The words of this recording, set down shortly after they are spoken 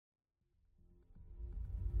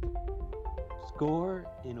SCORE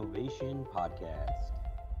Innovation Podcast.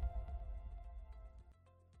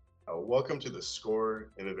 Welcome to the SCORE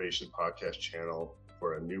Innovation Podcast channel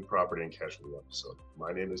for a new property and casualty episode.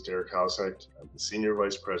 My name is Derek Haushecht. I'm the Senior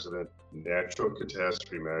Vice President, Natural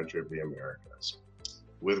Catastrophe Manager of the Americas.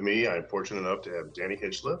 With me, I'm fortunate enough to have Danny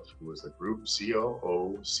Hitchliff, who is the Group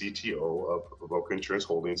COO, CTO of Avoca Insurance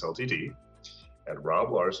Holdings Ltd., and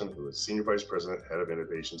Rob Larson, who is Senior Vice President, Head of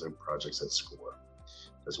Innovations and Projects at SCORE.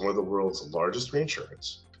 As one of the world's largest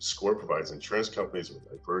reinsurance, SCORE provides insurance companies with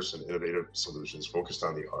diverse and innovative solutions focused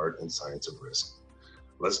on the art and science of risk.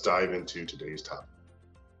 Let's dive into today's topic.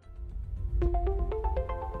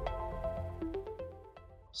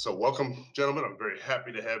 So welcome, gentlemen. I'm very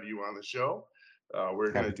happy to have you on the show.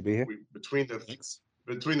 We're happy to be here. Between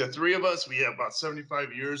the three of us, we have about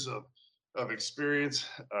 75 years of experience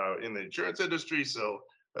in the insurance industry. So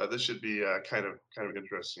this should be kind of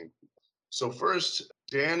interesting. So first,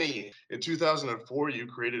 Danny, in 2004, you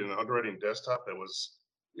created an underwriting desktop that was,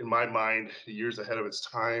 in my mind, years ahead of its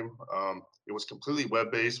time. It was completely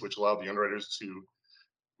web-based, which allowed the underwriters to,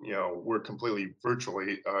 work completely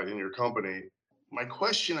virtually in your company. My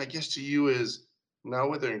question, I guess, to you is, now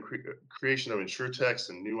with the creation of InsurTechs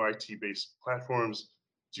and new IT-based platforms,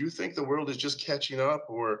 do you think the world is just catching up,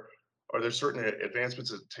 or are there certain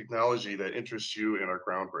advancements of technology that interest you and are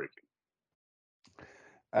groundbreaking?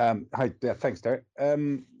 Hi, thanks, Derek.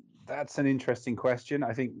 That's an interesting question.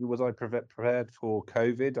 I think, was I prepared for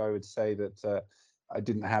COVID? I would say that I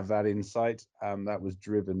didn't have that insight. That was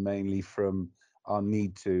driven mainly from our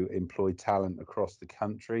need to employ talent across the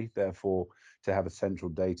country. Therefore, to have a central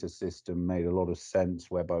data system made a lot of sense,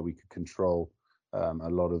 whereby we could control a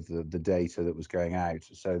lot of the data that was going out.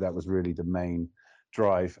 So that was really the main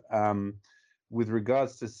drive. With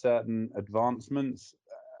regards to certain advancements,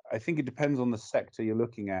 I think it depends on the sector you're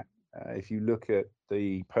looking at. If you look at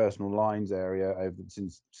the personal lines area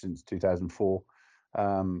since 2004,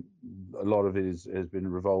 a lot of it has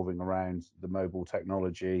been revolving around the mobile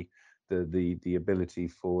technology, the ability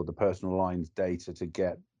for the personal lines data to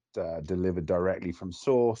get delivered directly from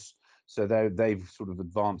source. So they've sort of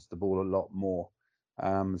advanced the ball a lot more.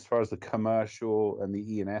 As far as the commercial and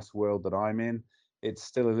the E&S world that I'm in, it's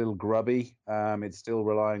still a little grubby. It's still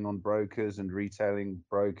relying on brokers and retailing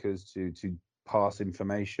brokers to pass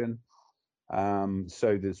information.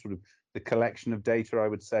 So the collection of data, I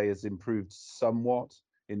would say, has improved somewhat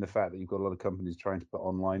in the fact that you've got a lot of companies trying to put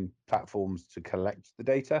online platforms to collect the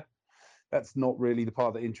data. That's not really the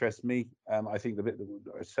part that interests me. I think the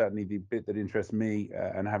bit that interests me,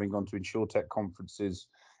 and having gone to InsurTech conferences,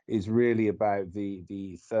 is really about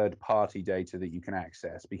the third-party data that you can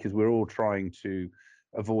access, because we're all trying to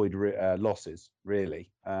avoid losses, really.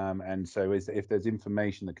 And so if there's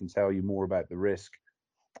information that can tell you more about the risk,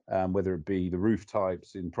 whether it be the roof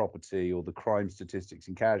types in property or the crime statistics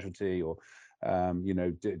in casualty, or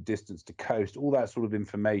distance to coast, all that sort of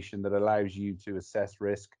information that allows you to assess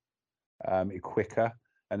risk quicker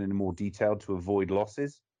and in a more detailed to avoid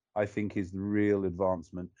losses, I think is the real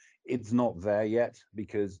advancement. It's not there yet,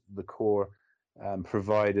 because the core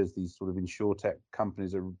providers, these sort of InsurTech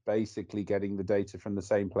companies, are basically getting the data from the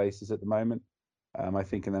same places at the moment. I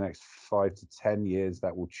think in the next 5 to 10 years,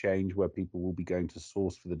 that will change, where people will be going to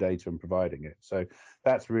source for the data and providing it. So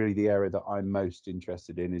that's really the area that I'm most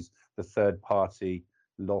interested in, is the third-party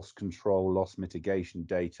loss control, loss mitigation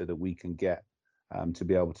data that we can get to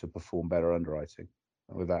be able to perform better underwriting.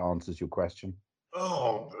 If that answers your question.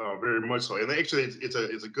 Oh, very much so. And actually, it's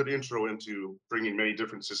a good intro into bringing many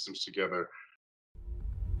different systems together.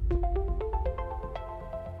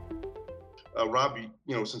 Rob,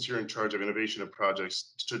 since you're in charge of innovation and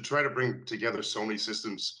projects, to try to bring together so many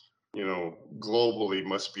systems, globally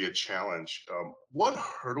must be a challenge. What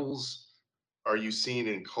hurdles are you seeing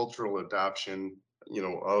in cultural adoption,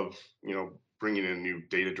 of bringing in new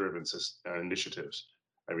data-driven initiatives?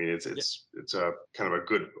 I mean, it's a kind of a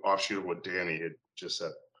good offshoot of what Danny had just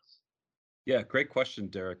said. Yeah, great question,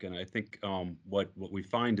 Derek. And I think what we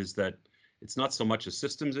find is that it's not so much a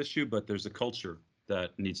systems issue, but there's a culture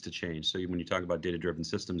that needs to change. So when you talk about data-driven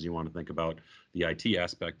systems, you want to think about the IT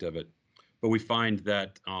aspect of it. But we find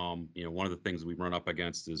that one of the things we run up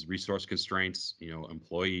against is resource constraints.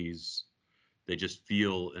 Employees, they just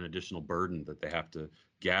feel an additional burden that they have to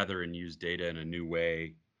gather and use data in a new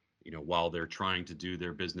way, while they're trying to do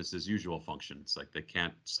their business as usual functions. Like, they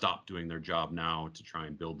can't stop doing their job now to try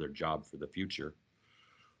and build their job for the future.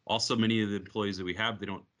 Also, many of the employees that we have,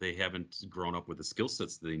 they haven't grown up with the skill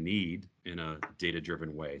sets that they need in a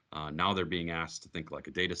data-driven way. Now they're being asked to think like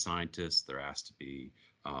a data scientist. They're asked to be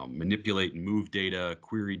manipulate and move data,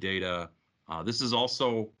 query data. This is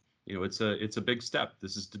also, it's a big step.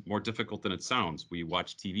 This is more difficult than it sounds. We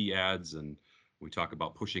watch TV ads and we talk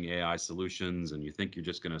about pushing AI solutions, and you think you're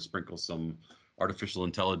just going to sprinkle some artificial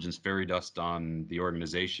intelligence fairy dust on the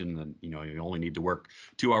organization, and you only need to work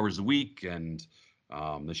 2 hours a week, and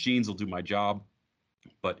machines will do my job.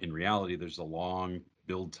 But in reality, there's a long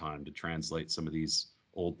build time to translate some of these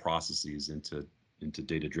old processes into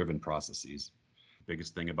data-driven processes.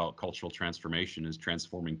 Biggest thing about cultural transformation is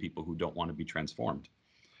transforming people who don't want to be transformed.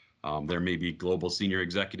 There may be global senior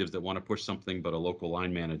executives that want to push something, but a local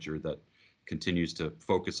line manager that continues to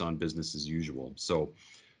focus on business as usual. So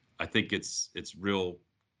I think it's real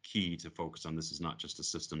key to focus on this is not just a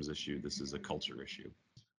systems issue, this is a culture issue.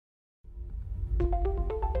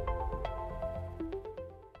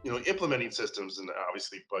 Implementing systems and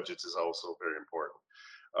obviously budgets is also very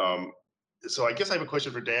important. So I guess I have a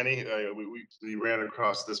question for Danny. We ran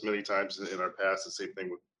across this many times in our past. The same thing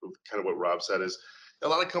with kind of what Rob said is a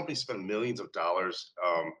lot of companies spend millions of dollars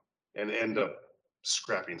and end up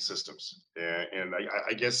scrapping systems. And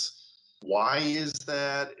I guess why is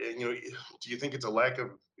that? And, do you think it's a lack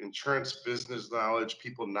of insurance business knowledge,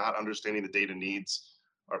 people not understanding the data needs?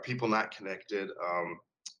 Are people not connected?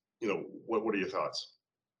 What are your thoughts?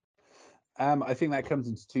 I think that comes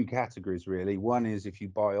into two categories, really. One is if you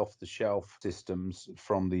buy off-the-shelf systems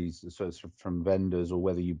from these, so it's from vendors, or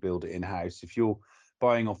whether you build it in-house. If you're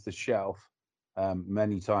buying off the shelf,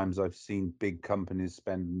 many times I've seen big companies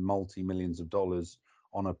spend multi-millions of dollars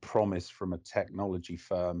on a promise from a technology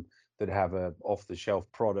firm that have a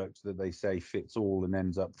off-the-shelf product that they say fits all and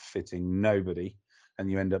ends up fitting nobody, and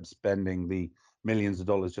you end up spending the millions of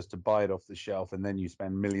dollars just to buy it off the shelf, and then you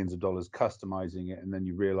spend millions of dollars customizing it, and then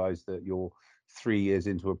you realize that you're 3 years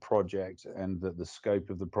into a project and that the scope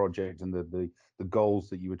of the project and the goals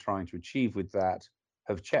that you were trying to achieve with that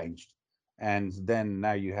have changed. And then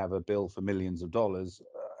now you have a bill for millions of dollars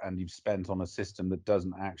and you've spent on a system that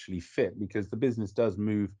doesn't actually fit, because the business does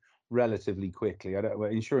move relatively quickly.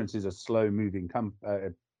 Insurance is a slow moving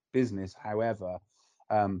business. However,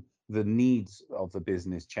 the needs of the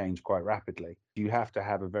business change quite rapidly. You have to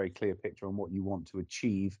have a very clear picture on what you want to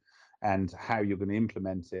achieve and how you're going to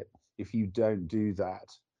implement it. If you don't do that,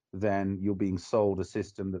 then you're being sold a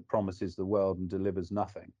system that promises the world and delivers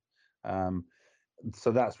nothing.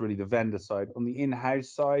 So that's really the vendor side. On the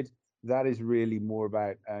in-house side, that is really more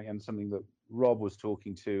about, and something that Rob was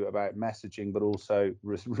talking to about messaging, but also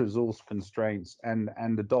resource constraints and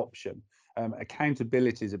adoption.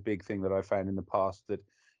 Accountability is a big thing that I found in the past, that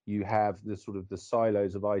you have the sort of the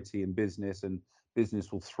silos of IT and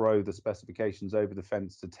business will throw the specifications over the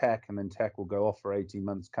fence to tech, and then tech will go off for 18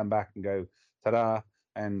 months, come back and go, ta-da,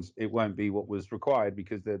 and it won't be what was required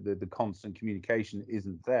because the constant communication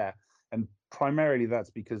isn't there. And primarily that's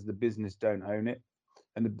because the business don't own it.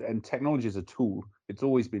 And technology is a tool. It's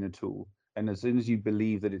always been a tool. And as soon as you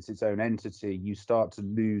believe that it's its own entity, you start to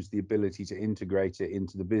lose the ability to integrate it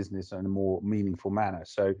into the business in a more meaningful manner.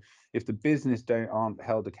 So if the business aren't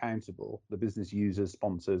held accountable, the business users,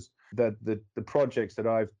 sponsors, the projects that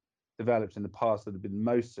I've developed in the past that have been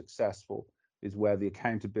most successful is where the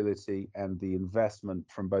accountability and the investment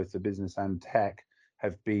from both the business and tech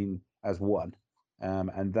have been as one.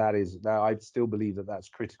 And that I still believe that that's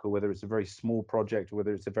critical, whether it's a very small project or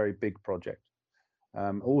whether it's a very big project.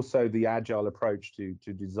 Also, the agile approach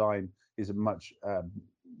to design is a much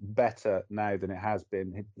better now than it has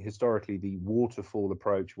been. Historically, the waterfall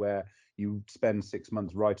approach, where you spend 6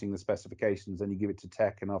 months writing the specifications and you give it to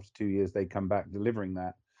tech, and after 2 years they come back delivering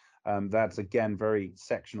that. That's again very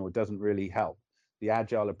sectional. It doesn't really help. The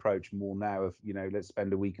agile approach more now of, let's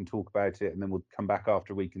spend a week and talk about it, and then we'll come back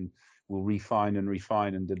after a week and we'll refine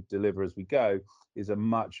and deliver as we go, is a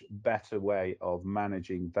much better way of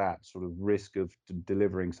managing that sort of risk of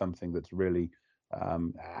delivering something that's really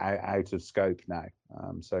out of scope now.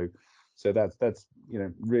 So that's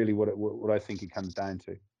really what I think it comes down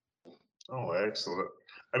to. Oh, excellent.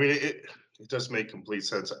 I mean, it does make complete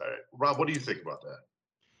sense. Rob, what do you think about that?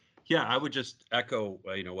 Yeah, I would just echo,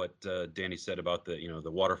 what Danny said about the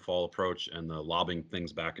waterfall approach and the lobbing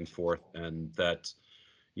things back and forth, and that,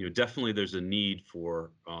 definitely there's a need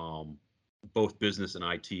for both business and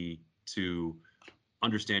IT to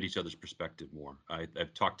understand each other's perspective more.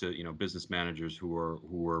 I've talked to business managers who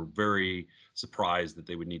are very surprised that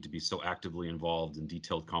they would need to be so actively involved in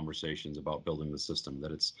detailed conversations about building the system,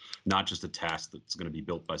 that it's not just a task that's going to be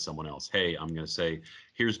built by someone else. Hey, I'm going to say,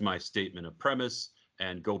 here's my statement of premise,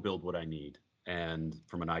 and go build what I need. And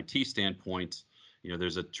from an IT standpoint,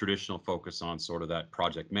 there's a traditional focus on sort of that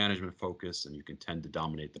project management focus, and you can tend to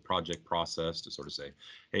dominate the project process to sort of say,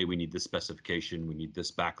 hey, we need this specification, we need this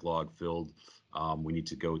backlog filled, We need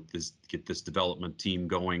to get this development team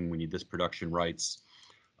going. We need this production rights,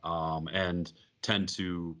 and tend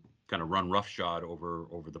to kind of run roughshod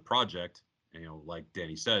over the project. Like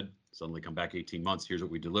Danny said, suddenly come back 18 months. Here's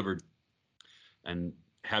what we delivered, and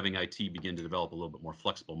having IT begin to develop a little bit more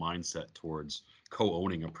flexible mindset towards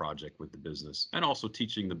co-owning a project with the business, and also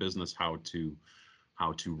teaching the business how to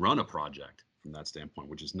run a project from that standpoint,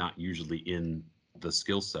 which is not usually in the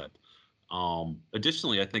skill set.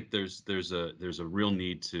 Additionally, I think there's a real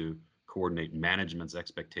need to coordinate management's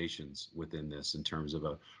expectations within this in terms of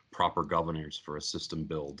a proper governance for a system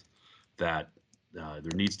build, that there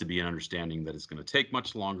needs to be an understanding that it's going to take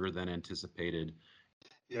much longer than anticipated.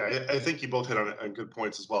 Yeah, I think you both hit on good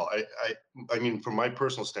points as well. I mean, from my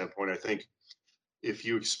personal standpoint, I think if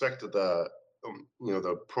you expect the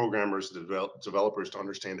the programmers, the developers to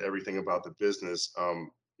understand everything about the business,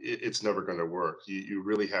 it's never going to work. You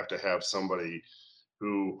really have to have somebody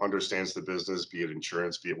who understands the business, be it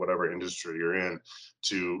insurance, be it whatever industry you're in,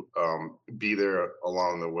 to be there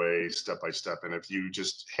along the way, step by step. And if you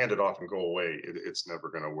just hand it off and go away, it's never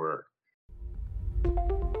going to work.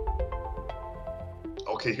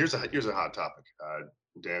 Okay, here's a hot topic,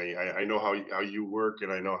 Danny. I know how you work,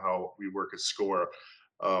 and I know how we work at SCORE.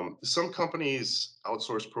 Some companies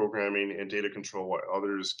outsource programming and data control, while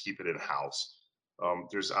others keep it in house.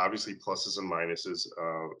 There's obviously pluses and minuses.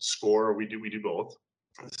 SCORE, we do both.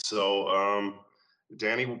 So,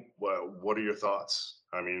 Danny, what are your thoughts?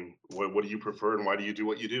 I mean, what do you prefer, and why do you do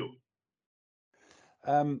what you do?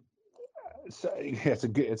 So yeah,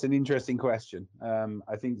 it's an interesting question.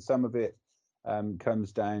 I think some of it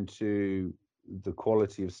comes down to the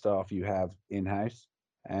quality of staff you have in-house,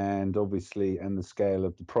 and obviously, and the scale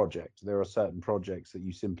of the project. There are certain projects that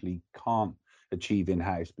you simply can't achieve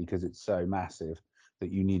in-house because it's so massive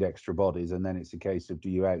that you need extra bodies, and then it's a case of, do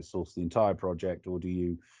you outsource the entire project, or do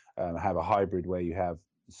you have a hybrid where you have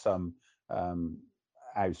some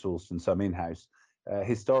outsourced and some in-house?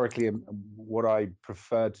 Historically, what I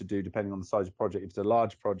prefer to do, depending on the size of project, if it's a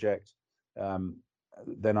large project,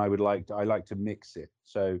 then I like to mix it.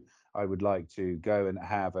 So I would like to go and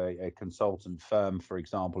have a consultant firm, for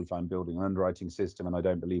example, if I'm building an underwriting system and I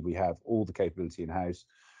don't believe we have all the capability in-house,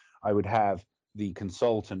 I would have the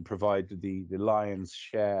consultant provide the lion's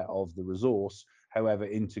share of the resource, however,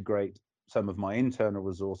 integrate some of my internal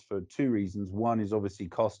resource for two reasons. One is obviously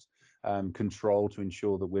cost control, to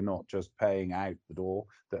ensure that we're not just paying out the door,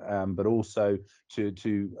 but also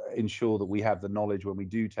to ensure that we have the knowledge when we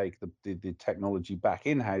do take the technology back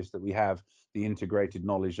in-house, that we have the integrated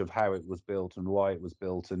knowledge of how it was built and why it was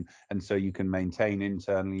built, and so you can maintain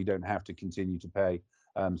internally. You don't have to continue to pay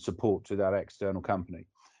support to that external company.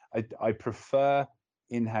 I prefer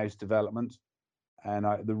in-house development, and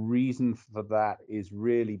the reason for that is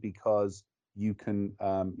really because you can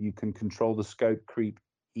control the scope creep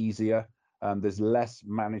easier. There's less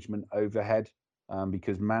management overhead,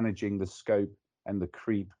 because managing the scope and the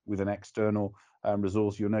creep with an external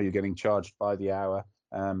resource, you're getting charged by the hour,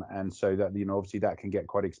 and so that obviously that can get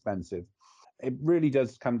quite expensive. It really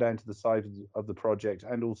does come down to the size of the project,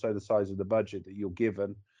 and also the size of the budget that you're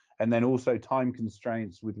given, and then also time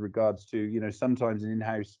constraints with regards to sometimes an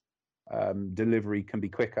in-house delivery can be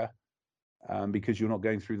quicker, because you're not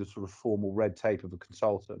going through the sort of formal red tape of a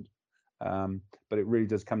consultant. But it really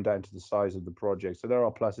does come down to the size of the project. So there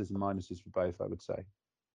are pluses and minuses for both, I would say.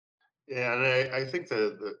 Yeah, and I think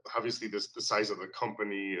the obviously the size of the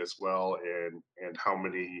company as well, and how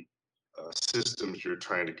many systems you're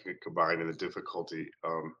trying to combine, and the difficulty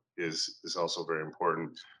is also very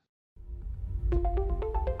important.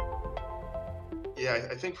 Yeah,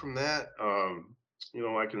 I think from that, we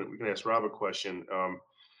can ask Rob a question.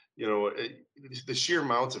 The sheer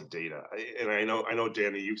amounts of data, and I know,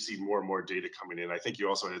 Danny, you've seen more and more data coming in. I think you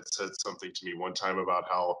also had said something to me one time about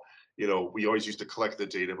how we always used to collect the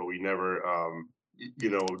data, but we never,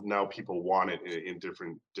 now people want it in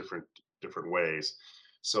different ways.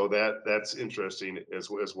 So that's interesting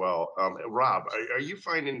as well. Rob, are you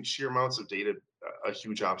finding sheer amounts of data a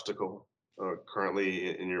huge obstacle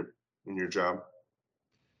currently in your job?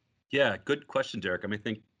 Yeah, good question, Derek. I mean,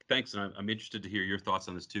 thanks, and I'm interested to hear your thoughts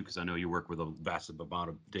on this too, because I know you work with a vast amount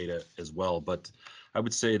of data as well. But I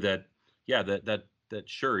would say that, yeah, that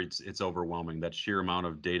sure, it's overwhelming. That sheer amount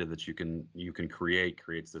of data that you can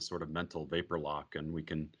creates this sort of mental vapor lock, and we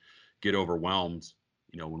can get overwhelmed,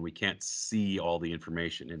 when we can't see all the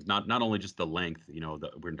information. It's not only just the length,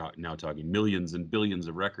 that we're now talking millions and billions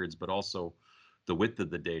of records, but also the width of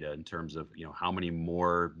the data in terms of how many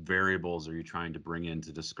more variables are you trying to bring in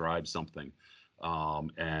to describe something,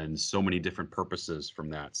 and so many different purposes from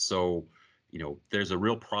that. So there's a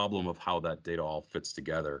real problem of how that data all fits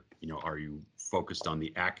together. Are you focused on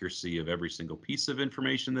the accuracy of every single piece of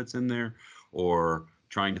information that's in there, or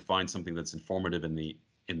trying to find something that's informative in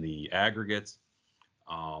the aggregates?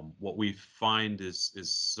 What we find is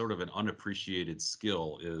sort of an unappreciated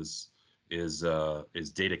skill is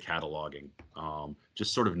data cataloging.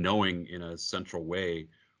 Just sort of knowing in a central way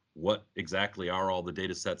what exactly are all the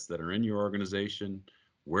data sets that are in your organization,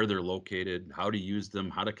 where they're located, how to use them,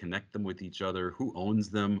 how to connect them with each other, who owns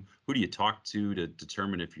them, who do you talk to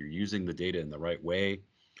determine if you're using the data in the right way,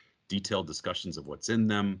 detailed discussions of what's in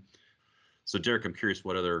them. So Derek, I'm curious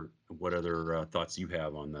what other thoughts you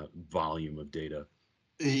have on the volume of data.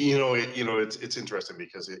 It's interesting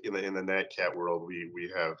because in the NatCat world,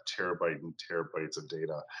 we have terabyte and terabytes of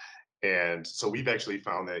data, and so we've actually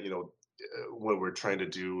found that when we're trying to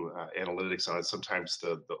do analytics on it, sometimes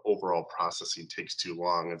the overall processing takes too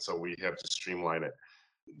long, and so we have to streamline it.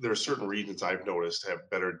 There are certain regions I've noticed have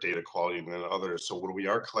better data quality than others. So when we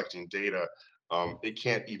are collecting data, it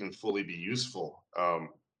can't even fully be useful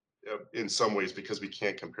in some ways because we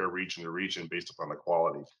can't compare region to region based upon the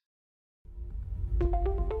quality.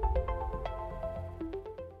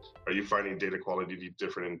 Are you finding data quality to be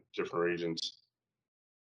different in different regions?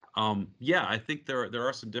 Yeah, I think there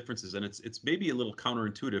are some differences, and it's maybe a little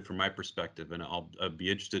counterintuitive from my perspective, and I'll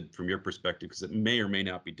be interested from your perspective because it may or may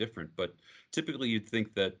not be different. But typically, you'd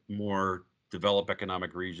think that more developed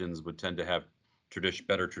economic regions would tend to have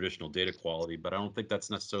better traditional data quality, but I don't think that's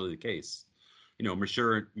necessarily the case.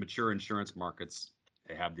 Mature insurance markets,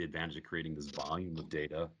 they have the advantage of creating this volume of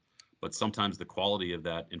data, but sometimes the quality of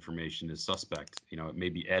that information is suspect. It may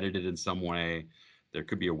be edited in some way. There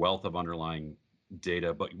could be a wealth of underlying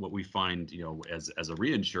data, but what we find, as a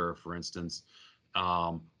reinsurer, for instance,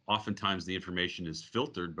 oftentimes the information is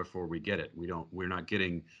filtered before we get it. We're not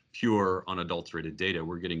getting pure, unadulterated data.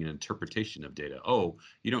 We're getting an interpretation of data. Oh,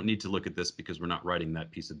 you don't need to look at this because we're not writing that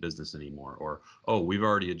piece of business anymore. Or, oh, we've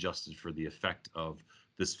already adjusted for the effect of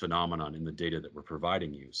this phenomenon in the data that we're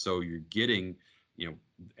providing you. So you're getting,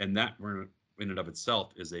 and that in and of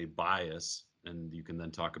itself is a bias, and you can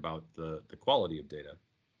then talk about the quality of data.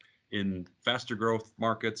 In faster growth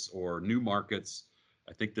markets or new markets,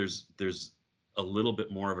 I think there's a little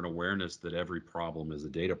bit more of an awareness that every problem is a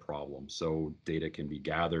data problem. So data can be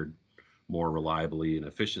gathered more reliably and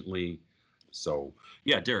efficiently. So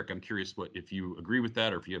yeah, Derek, I'm curious if you agree with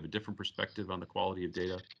that or if you have a different perspective on the quality of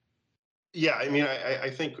data. Yeah, I mean, I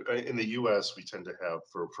think in the U.S. we tend to have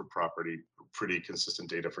for property pretty consistent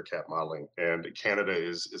data for cat modeling, and Canada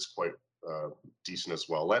is quite decent as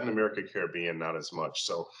well. Latin America, Caribbean, not as much.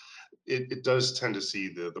 So it does tend to see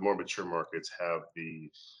the more mature markets have the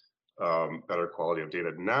better quality of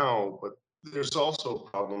data now, but there's also a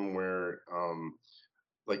problem where,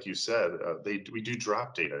 like you said, we do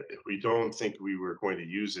drop data. If we don't think we were going to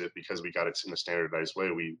use it because we got it in a standardized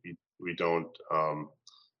way, we don't.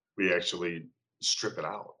 We actually strip it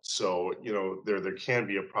out. So there can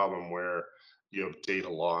be a problem where you have data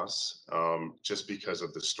loss just because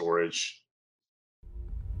of the storage.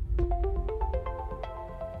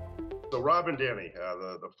 So Rob and Danny,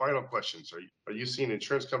 the final questions: Are you seeing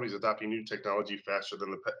insurance companies adopting new technology faster than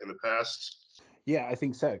in the past? Yeah, I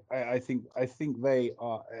think so. I think they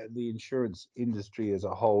are. The insurance industry as a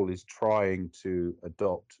whole is trying to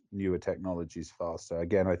adopt newer technologies faster.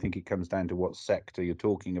 Again, I think it comes down to what sector you're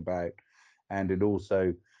talking about, and it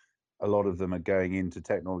also, a lot of them are going into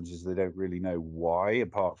technologies they don't really know why,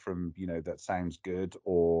 apart from that sounds good,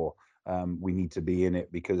 or we need to be in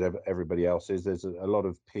it because everybody else is. There's a lot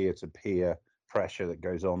of peer-to-peer pressure that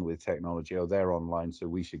goes on with technology. Oh, they're online, so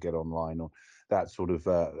we should get online, or that sort of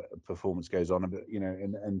performance goes on. But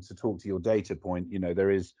and to talk to your data point, there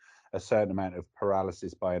is a certain amount of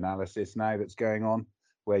paralysis by analysis now that's going on,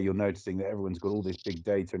 where you're noticing that everyone's got all this big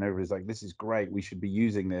data and everybody's like, this is great, we should be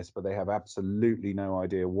using this, but they have absolutely no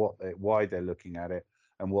idea why they're looking at it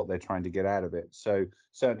and what they're trying to get out of it. So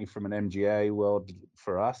certainly from an MGA world,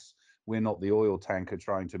 for us, we're not the oil tanker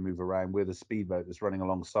trying to move around. We're the speedboat that's running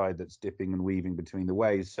alongside, that's dipping and weaving between the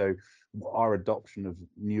waves. So our adoption of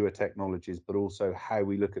newer technologies, but also how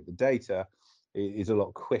we look at the data, is a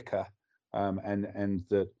lot quicker, and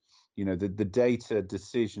that the data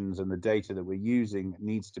decisions and the data that we're using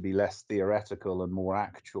needs to be less theoretical and more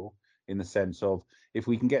actual, in the sense of, if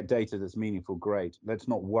we can get data that's meaningful, great. Let's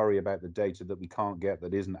not worry about the data that we can't get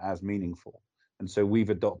that isn't as meaningful. And so we've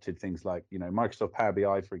adopted things like, Microsoft Power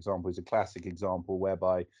BI, for example, is a classic example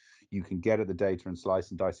whereby you can get at the data and slice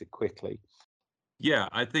and dice it quickly. Yeah,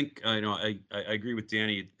 I think I agree with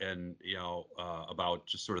Danny, and about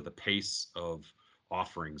just sort of the pace of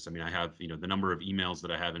offerings. I mean, I have, the number of emails that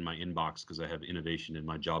I have in my inbox because I have innovation in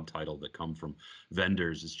my job title that come from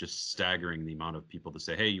vendors is just staggering, the amount of people that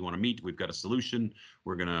say, hey, you want to meet? We've got a solution.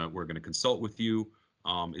 We're gonna consult with you.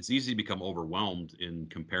 It's easy to become overwhelmed in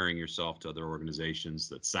comparing yourself to other organizations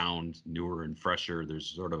that sound newer and fresher. There's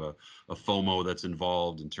sort of a FOMO that's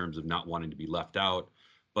involved in terms of not wanting to be left out.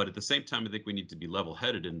 But at the same time, I think we need to be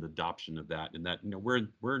level-headed in the adoption of that. And that, we're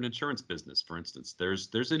an insurance business, for instance.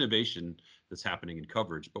 There's innovation that's happening in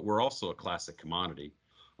coverage, but we're also a classic commodity.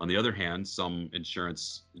 On the other hand, some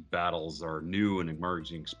insurance battles are new and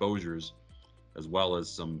emerging exposures, as well as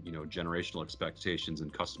some, generational expectations in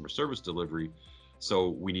customer service delivery.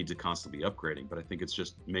 So we need to constantly be upgrading. But I think it's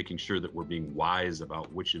just making sure that we're being wise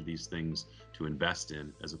about which of these things to invest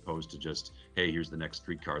in, as opposed to just, hey, here's the next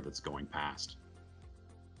streetcar that's going past.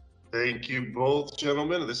 Thank you both,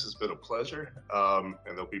 gentlemen. This has been a pleasure. And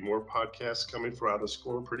there'll be more podcasts coming from Out of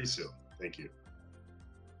Score pretty soon. Thank you.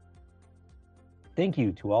 Thank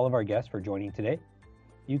you to all of our guests for joining today.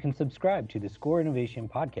 You can subscribe to the Score Innovation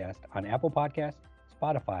Podcast on Apple Podcasts,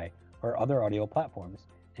 Spotify, or other audio platforms,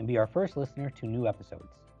 and be our first listener to new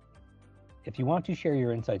episodes. If you want to share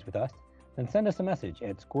your insights with us, then send us a message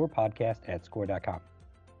at scorepodcast@score.com.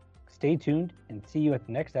 Stay tuned and see you at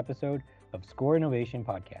the next episode of Score Innovation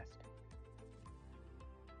Podcast.